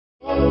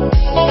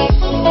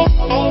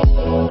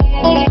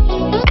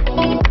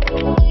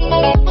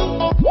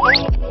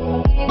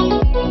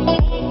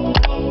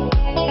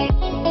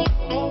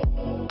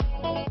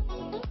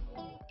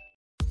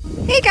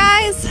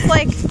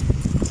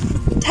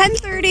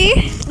3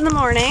 in the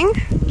morning.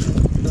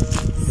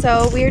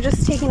 So we are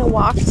just taking a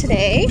walk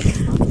today.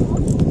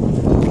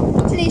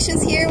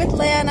 Tanisha's here with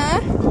Lana.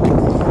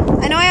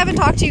 I know I haven't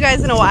talked to you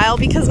guys in a while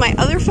because my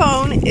other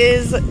phone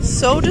is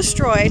so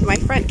destroyed. My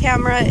front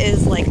camera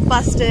is like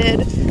busted.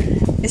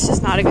 It's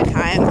just not a good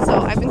time. So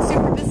I've been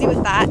super busy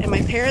with that, and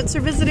my parents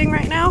are visiting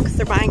right now because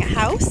they're buying a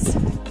house.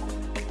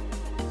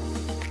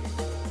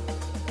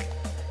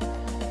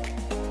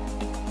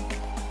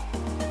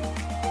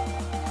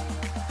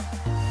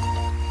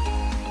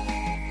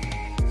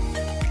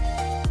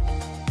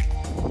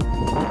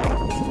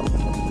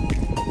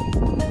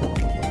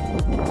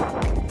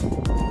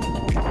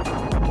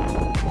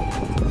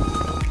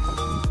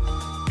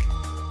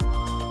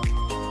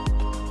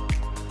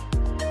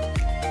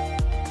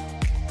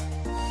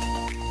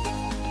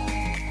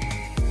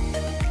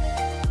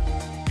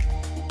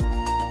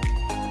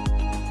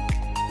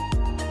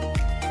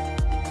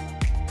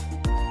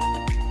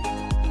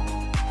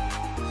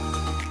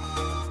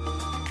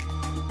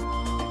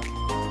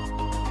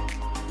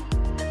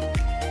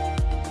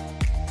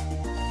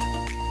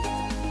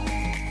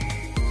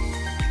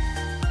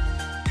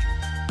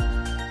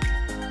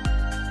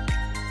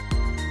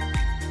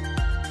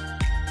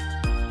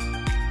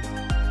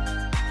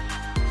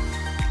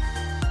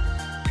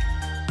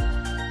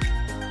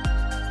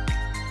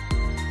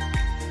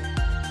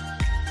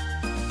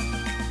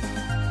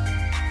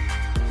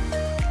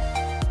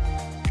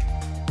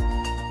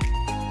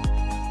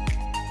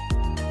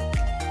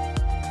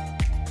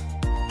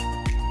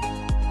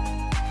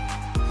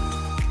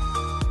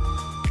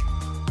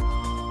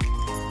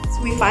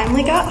 We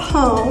finally got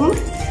home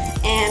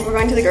and we're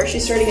going to the grocery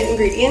store to get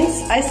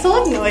ingredients. I still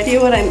have no idea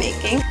what I'm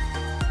making.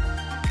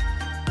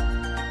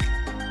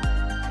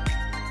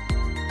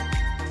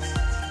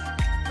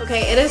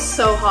 Okay, it is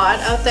so hot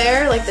out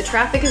there. Like, the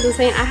traffic is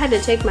insane. I had to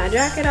take my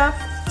jacket off.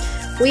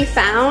 We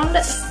found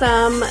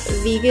some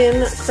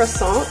vegan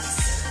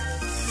croissants,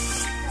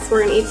 so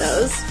we're gonna eat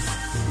those.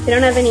 They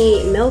don't have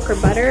any milk or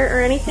butter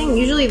or anything.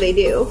 Usually they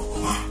do.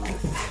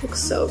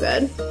 Looks so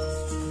good.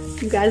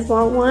 You guys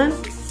want one?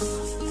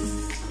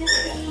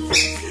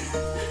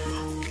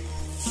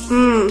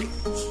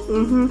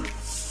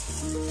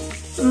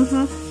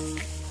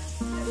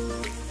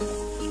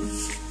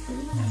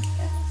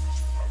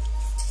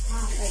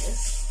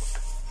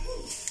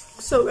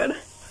 So good.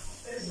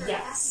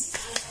 Yes.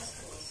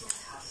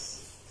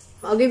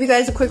 I'll give you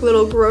guys a quick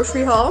little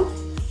grocery haul.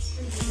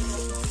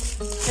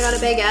 I got a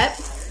baguette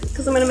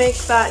because I'm gonna make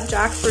that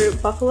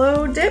jackfruit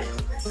buffalo dip.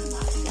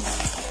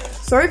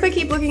 Sorry if I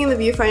keep looking in the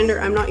viewfinder.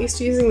 I'm not used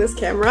to using this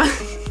camera.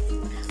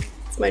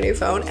 It's my new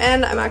phone,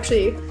 and I'm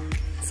actually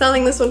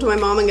selling this one to my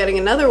mom and getting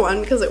another one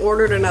because I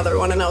ordered another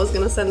one and I was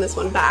gonna send this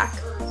one back.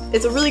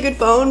 It's a really good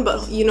phone,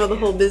 but you know the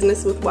whole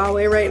business with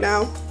Huawei right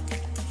now.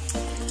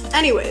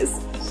 Anyways,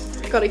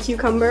 got a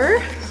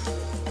cucumber,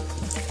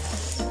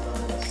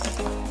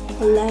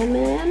 a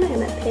lemon,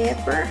 and a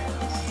pepper,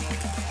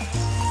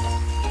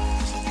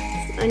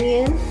 some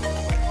onion,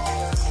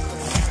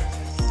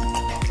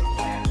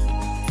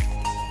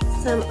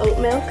 some oat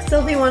milk.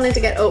 Sylvie wanted to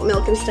get oat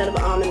milk instead of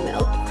almond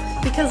milk.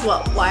 Because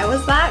what? Why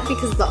was that?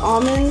 Because the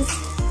almonds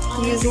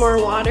use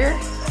more water.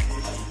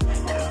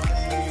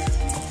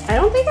 I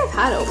don't think I've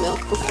had oat milk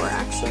before,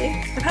 actually.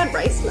 I've had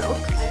rice milk.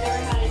 I've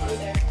never had it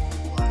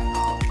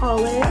either.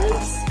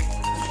 Olives.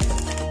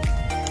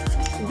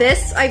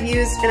 This I've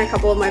used in a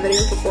couple of my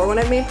videos before when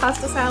I've made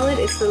pasta salad.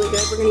 It's really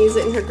good. We're gonna use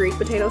it in her Greek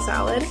potato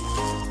salad.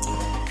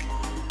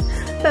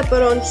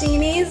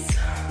 Pepperoncinis.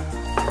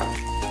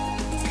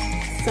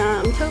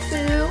 Some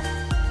tofu.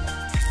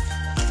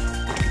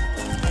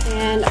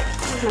 And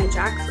my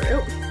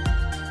jackfruit.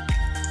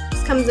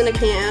 This comes in a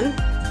can.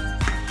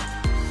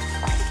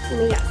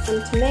 And we got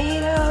some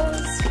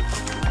tomatoes.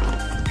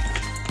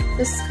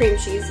 This is cream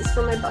cheese. This is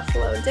for my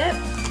buffalo dip.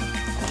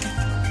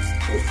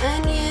 An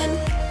onion.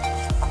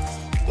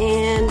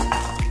 And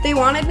they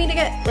wanted me to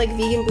get like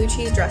vegan blue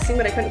cheese dressing,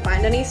 but I couldn't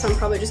find any, so I'm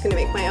probably just gonna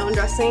make my own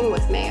dressing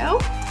with mayo.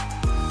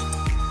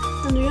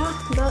 And yeah,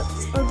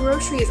 that's our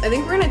groceries. I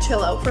think we're gonna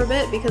chill out for a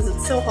bit because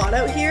it's so hot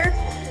out here.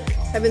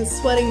 I've been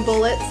sweating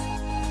bullets.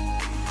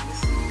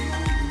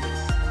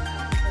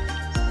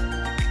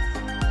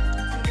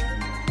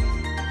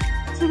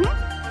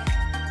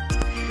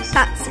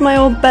 That's my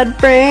old bed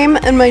frame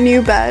and my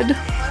new bed.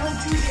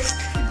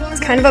 It's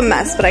kind of a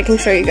mess, but I can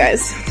show you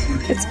guys.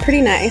 It's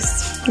pretty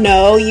nice.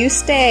 No, you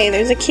stay.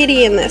 There's a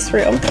kitty in this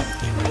room.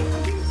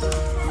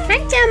 Hi,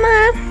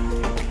 Gemma.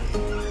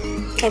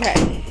 Okay.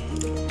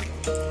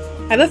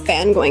 I have a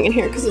fan going in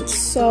here because it's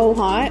so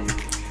hot.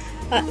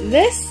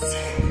 This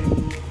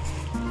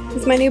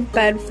is my new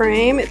bed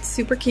frame. It's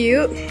super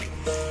cute.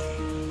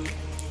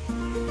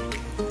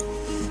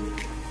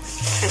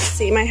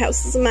 See, my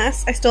house is a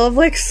mess. I still have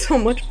like so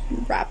much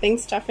wrapping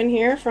stuff in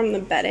here from the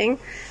bedding.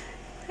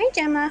 Hi,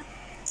 Gemma.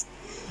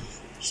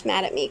 She's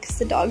mad at me because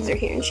the dogs are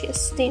here and she has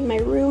to stay in my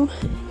room.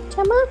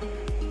 Gemma?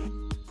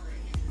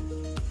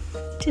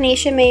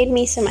 Tanisha made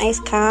me some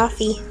iced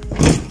coffee.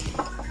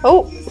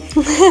 Oh!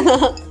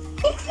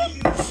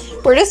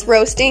 We're just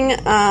roasting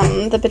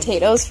the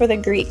potatoes for the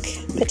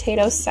Greek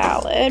potato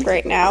salad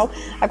right now.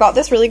 I got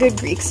this really good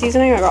Greek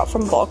seasoning I got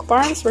from Bulk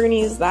Barn, so we're gonna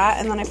use that,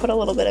 and then I put a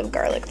little bit of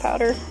garlic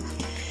powder.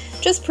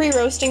 Just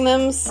pre-roasting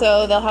them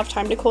so they'll have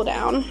time to cool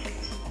down.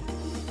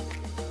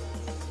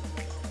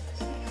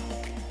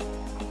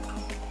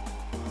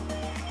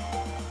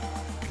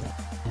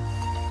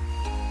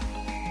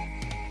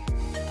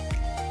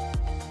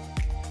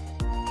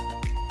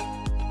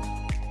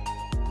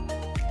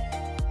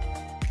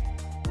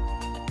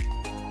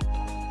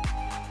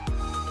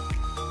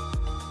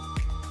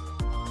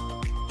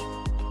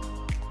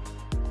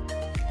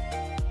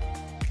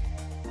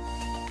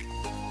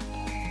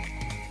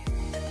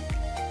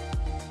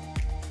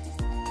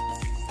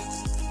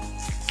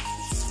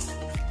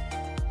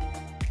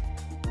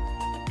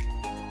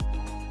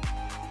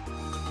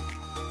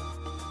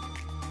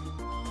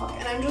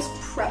 And I'm just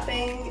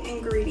prepping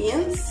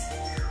ingredients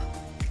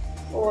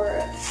for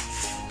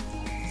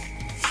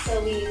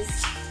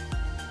Sylvie's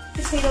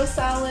potato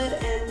salad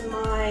and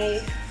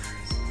my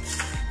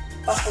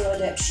buffalo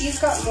dip. She's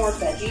got more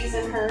veggies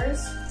in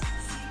hers,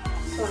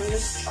 so I'm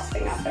just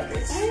chopping up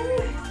everything.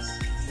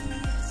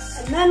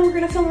 And then we're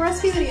gonna film a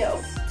recipe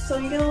video, so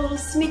you get a little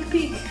sneak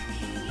peek.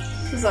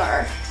 This is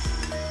our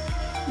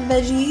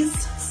veggies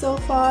so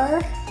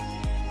far.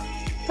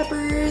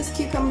 Peppers,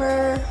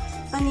 cucumber,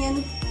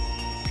 onion.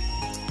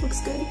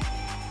 Looks good.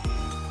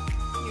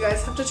 You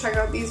guys have to check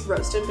out these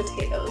roasted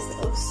potatoes. They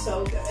look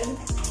so good.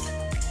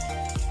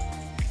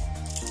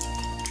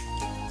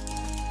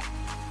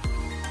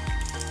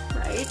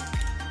 Right?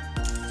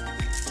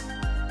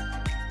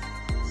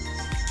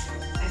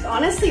 I've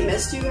honestly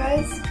missed you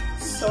guys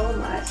so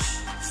much.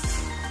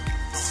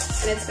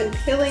 And it's been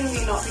killing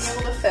me not being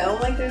able to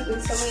film. Like, there's been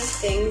so many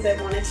things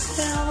I wanted to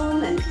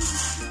film, and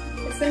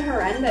it's been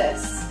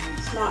horrendous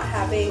not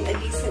having a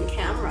decent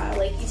camera.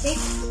 Like, you take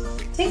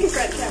a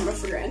front camera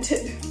for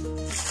granted.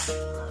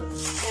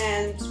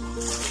 And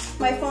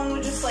my phone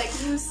would just like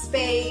lose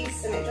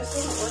space, and it just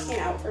wasn't working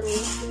out for me.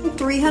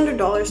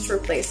 $300 to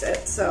replace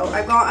it. So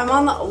I'm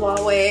on the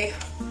Huawei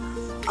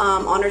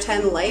Honor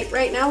 10 Lite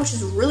right now, which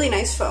is a really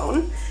nice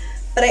phone.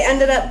 But I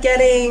ended up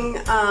getting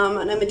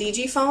an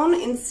Medici phone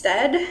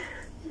instead,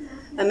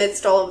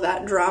 amidst all of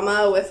that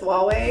drama with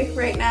Huawei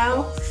right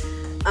now.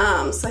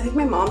 So I think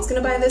my mom's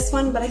gonna buy this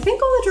one, but I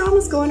think all the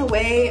drama's going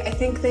away. I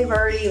think they've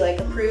already like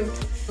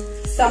approved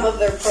some of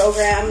their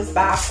programs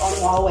back on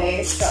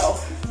Huawei, so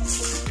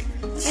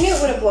I knew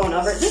it would have blown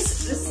over.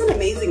 This is an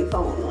amazing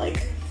phone.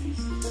 Like,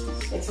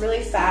 it's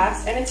really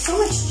fast, and it's so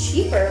much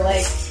cheaper.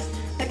 Like,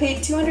 I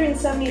paid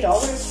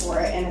 $270 for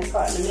it, and it's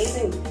got an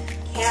amazing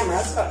camera.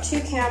 It's got 2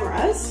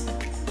 cameras,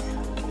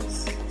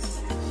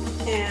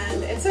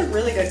 and it's a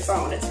really good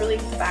phone. It's really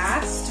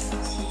fast.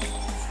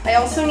 I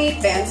also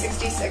need Band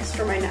 66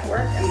 for my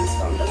network, and this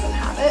phone doesn't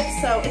have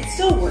it, so it's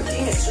still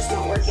working. It's just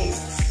not working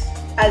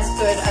as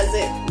good as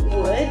it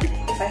would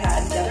if I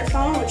had the other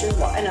phone, which is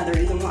another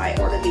reason why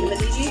I ordered the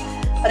Medici.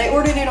 But I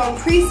ordered it on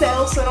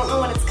pre-sale, so I don't know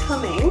when it's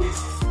coming.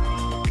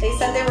 They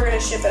said they were going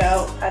to ship it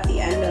out at the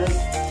end of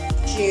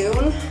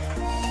June,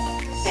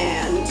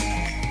 and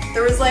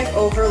there was like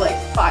over like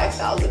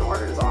 5,000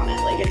 orders on it.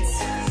 Like,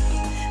 it's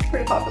a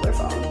pretty popular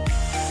phone.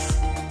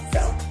 So,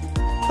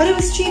 but it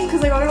was cheap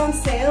because I got it on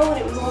sale, and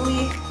it was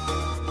only,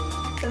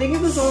 I think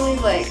it was only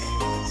like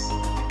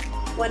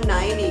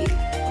 $190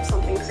 or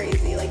something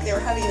crazy. Like, they were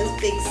having this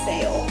big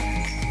sale.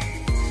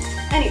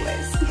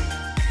 Anyways,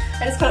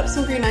 I just cut up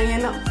some green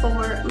onion for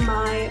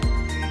my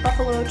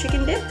buffalo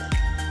chicken dip,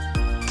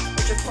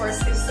 which of course,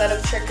 instead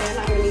of chicken,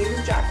 I'm going to use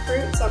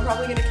jackfruit, so I'm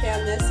probably going to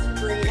can this and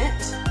drain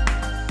it.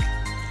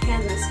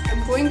 Can this.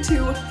 I'm going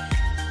to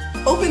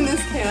open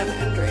this can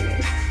and drain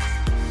it.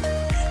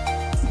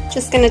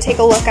 Just going to take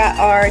a look at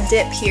our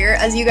dip here.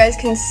 As you guys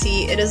can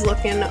see, it is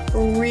looking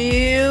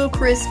real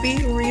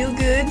crispy, real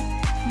good,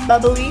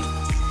 bubbly.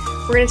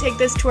 We're going to take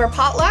this to our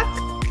potluck.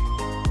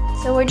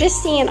 So we're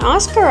just seeing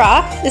Oscar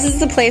off. This is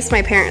the place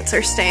my parents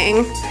are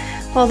staying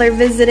while they're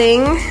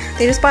visiting.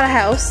 They just bought a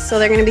house, so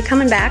they're gonna be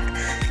coming back.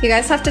 You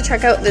guys have to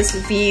check out this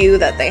view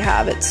that they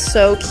have. It's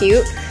so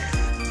cute.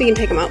 We can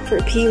take them out for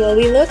a pee while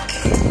we look.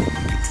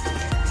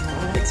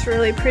 It's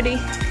really pretty.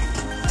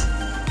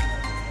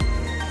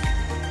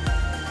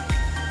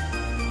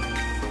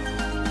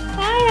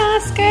 Hi,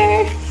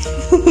 Oscar.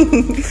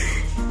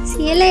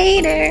 See you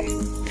later.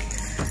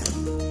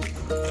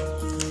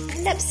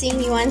 Up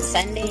seeing you on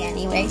Sunday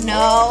anyway.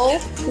 No.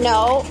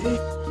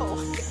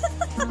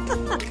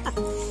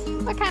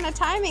 What kind of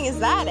timing is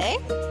that, eh?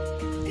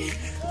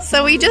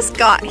 So we just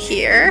got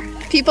here.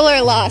 People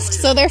are lost,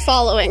 so they're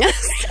following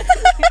us.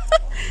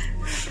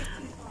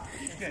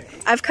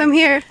 I've come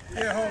here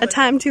a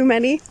time too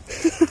many.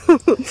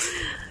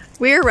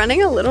 We're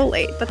running a little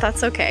late, but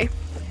that's okay.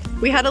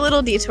 We had a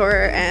little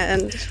detour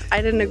and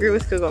I didn't agree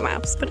with Google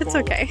Maps, but it's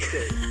okay.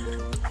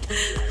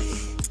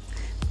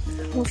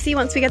 We'll see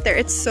once we get there.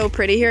 It's so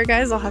pretty here,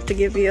 guys. I'll have to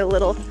give you a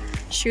little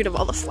shoot of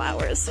all the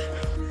flowers.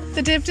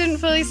 The dip didn't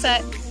fully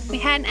set. We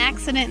had an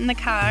accident in the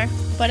car,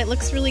 but it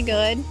looks really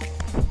good.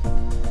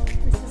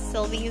 This is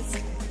Sylvie's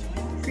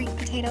Greek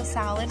potato potato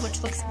salad,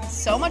 which looks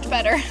so much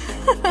better.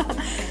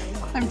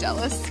 I'm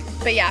jealous.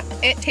 But yeah,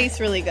 it tastes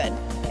really good.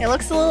 It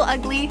looks a little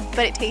ugly,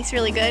 but it tastes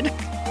really good.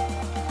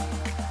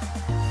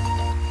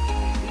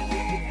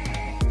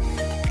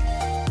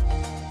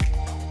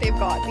 They've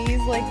got these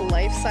like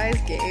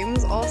life-size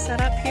games all set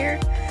up here.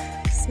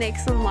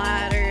 Snakes and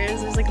ladders,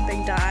 there's like a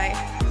big die.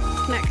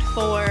 Connect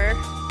 4.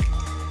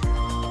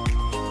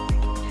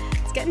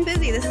 It's getting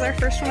busy. This is our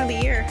first one of the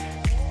year.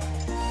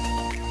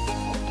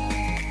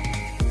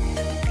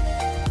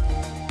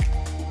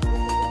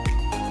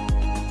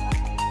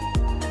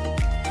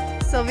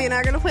 Sylvie and I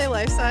are gonna play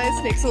life-size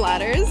snakes and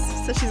ladders,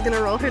 so she's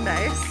gonna roll her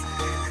dice.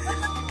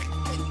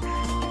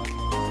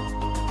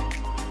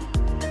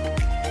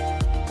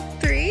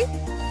 Three.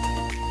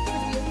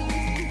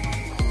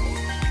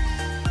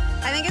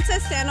 I think it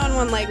says stand on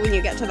one leg when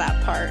you get to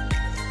that part.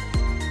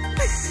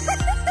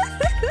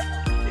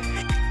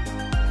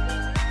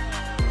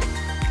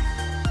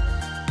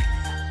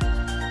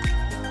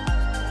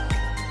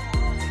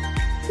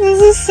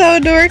 This is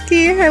so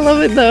dorky. I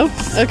love it though.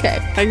 Okay,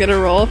 I'm gonna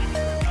roll.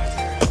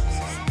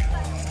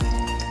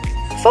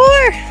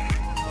 4.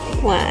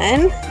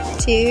 1,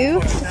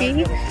 2,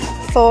 3,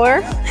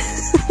 4.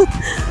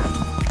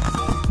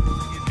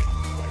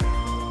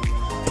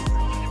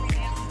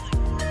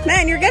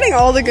 Man, you're getting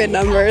all the good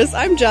numbers.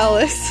 I'm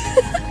jealous.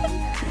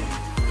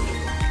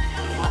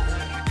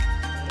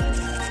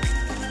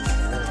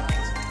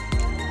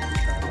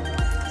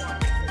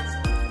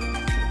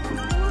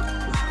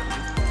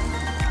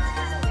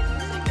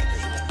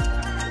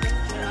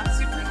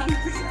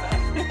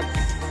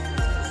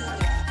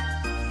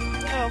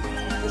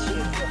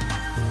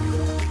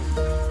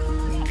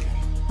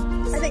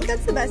 I think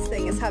that's the best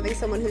thing, is having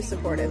someone who's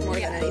supportive more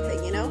than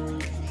anything, you know?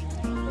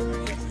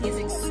 He's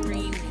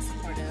extremely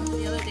supportive.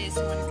 The other day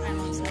someone kind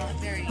of was not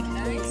very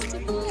nice to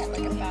me at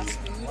like a fast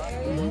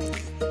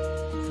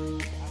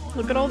food.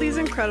 Look at all these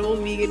incredible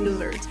vegan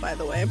desserts, by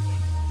the way.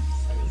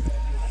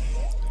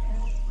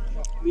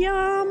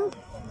 Yum!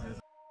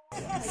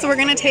 So we're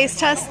gonna taste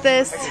test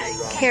this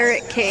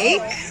carrot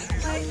cake.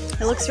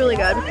 It looks really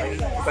good.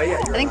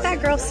 I think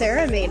that girl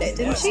Sarah made it,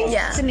 didn't she?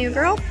 Yeah. The new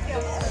girl?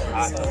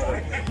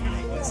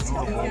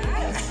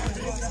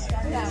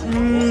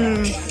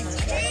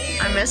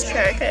 I miss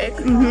carrot cake.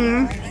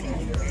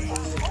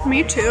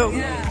 Me too.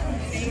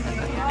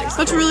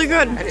 That's really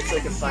good.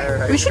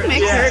 We should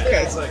make carrot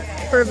cake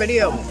for a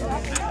video.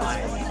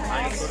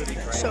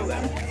 So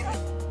good.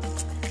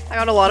 I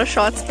got a lot of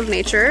shots of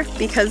nature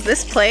because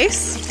this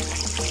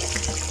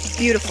place,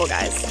 beautiful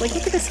guys. Like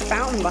look at this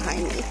fountain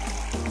behind me.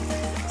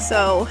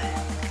 So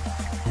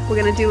we're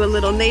gonna do a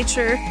little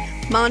nature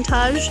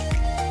montage.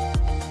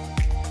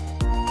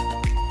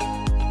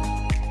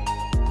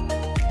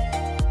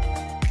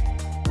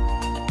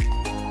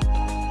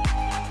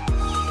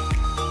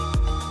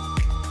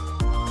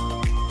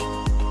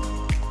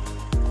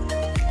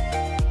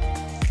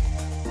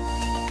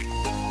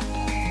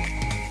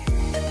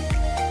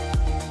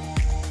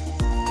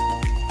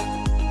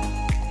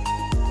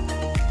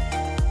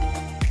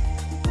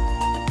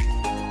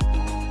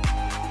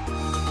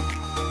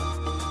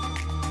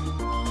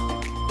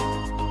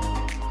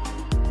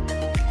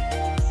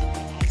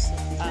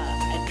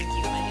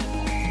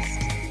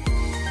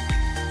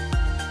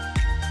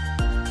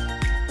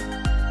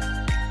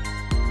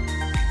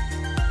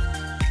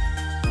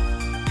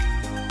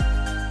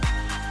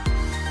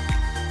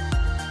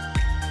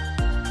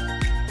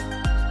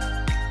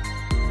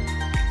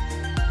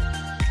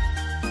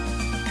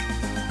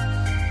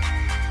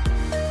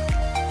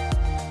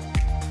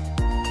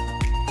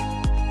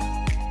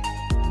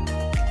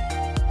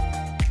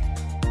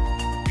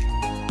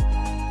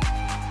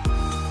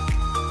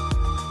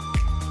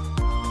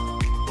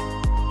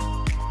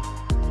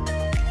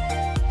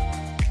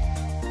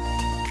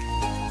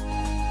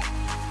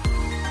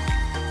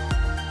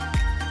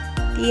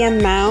 The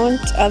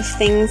amount of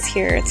things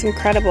here, it's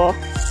incredible.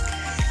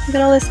 Look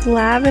at all this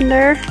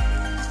lavender.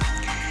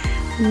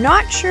 I'm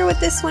not sure what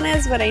this one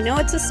is, but I know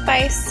it's a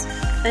spice.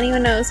 If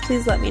anyone knows,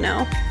 please let me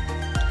know.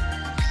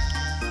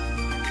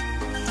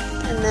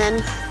 And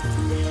then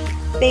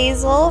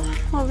basil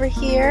over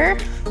here.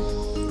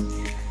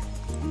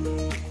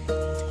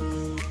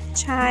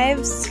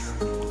 Chives.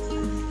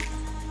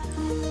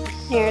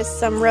 Here's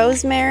some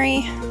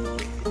rosemary.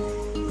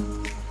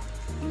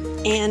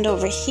 And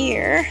over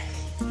here,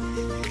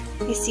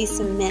 you see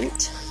some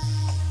mint.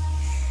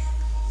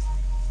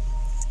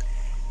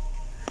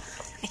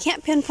 I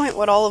can't pinpoint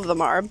what all of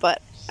them are,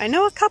 but I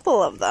know a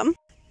couple of them.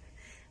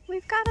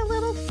 We've got a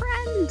little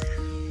friend.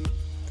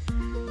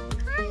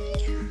 Hi.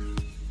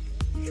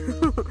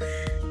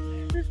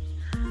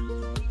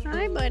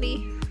 Hi,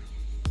 buddy.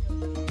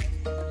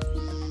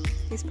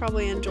 He's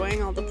probably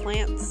enjoying all the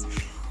plants.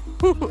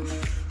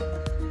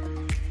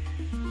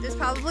 There's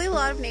probably a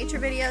lot of nature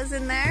videos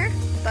in there,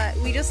 but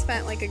we just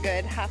spent like a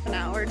good half an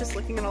hour just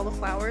looking at all the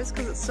flowers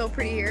because it's so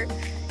pretty here.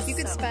 You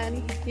could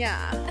spend,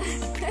 yeah,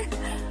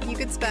 you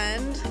could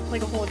spend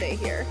like a whole day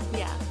here.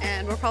 Yeah.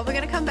 And we're probably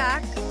gonna come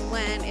back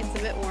when it's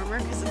a bit warmer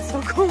because it's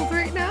so cold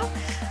right now.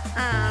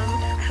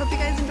 I hope you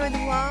guys enjoyed the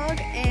vlog,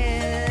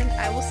 and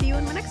I will see you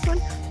in my next one.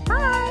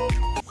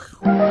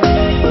 Bye!